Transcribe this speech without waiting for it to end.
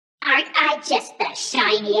Aren't I just the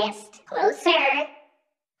shiniest? Closer.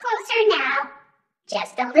 Closer now.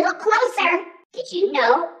 Just a little closer. Did you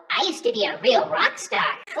know I used to be a real rock star?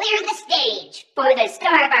 Clear the stage, for the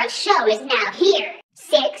star of our show is now here.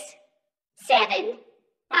 6, 7,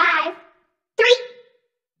 5, 3,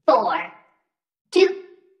 4, 2,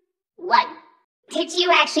 1. Did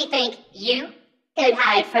you actually think you could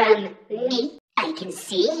hide from me? I can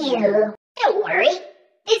see you. Don't worry,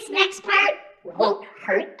 this next part won't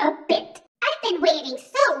hurt a bit. I've been waiting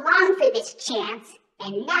so long for this chance,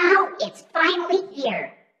 and now it's finally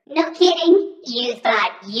here. No kidding, you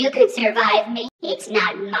thought you could survive me? It's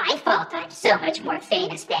not my fault I'm so much more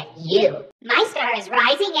famous than you. My star is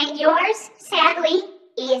rising and yours, sadly,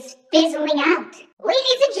 is fizzling out.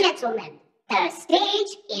 Ladies and gentlemen, the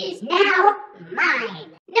stage is now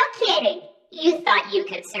mine. No kidding, you thought you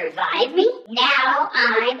could survive me? Now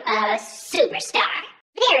I'm a superstar.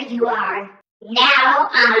 There you are. Now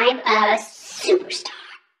I'm a superstar.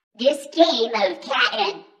 This game of cat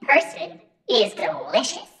and person is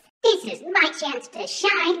delicious. This is my chance to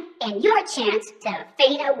shine and your chance to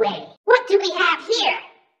fade away. What do we have here?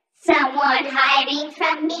 Someone hiding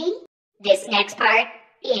from me? This next part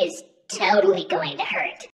is totally going to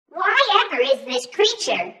hurt. Why ever is this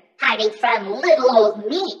creature hiding from little old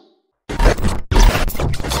me?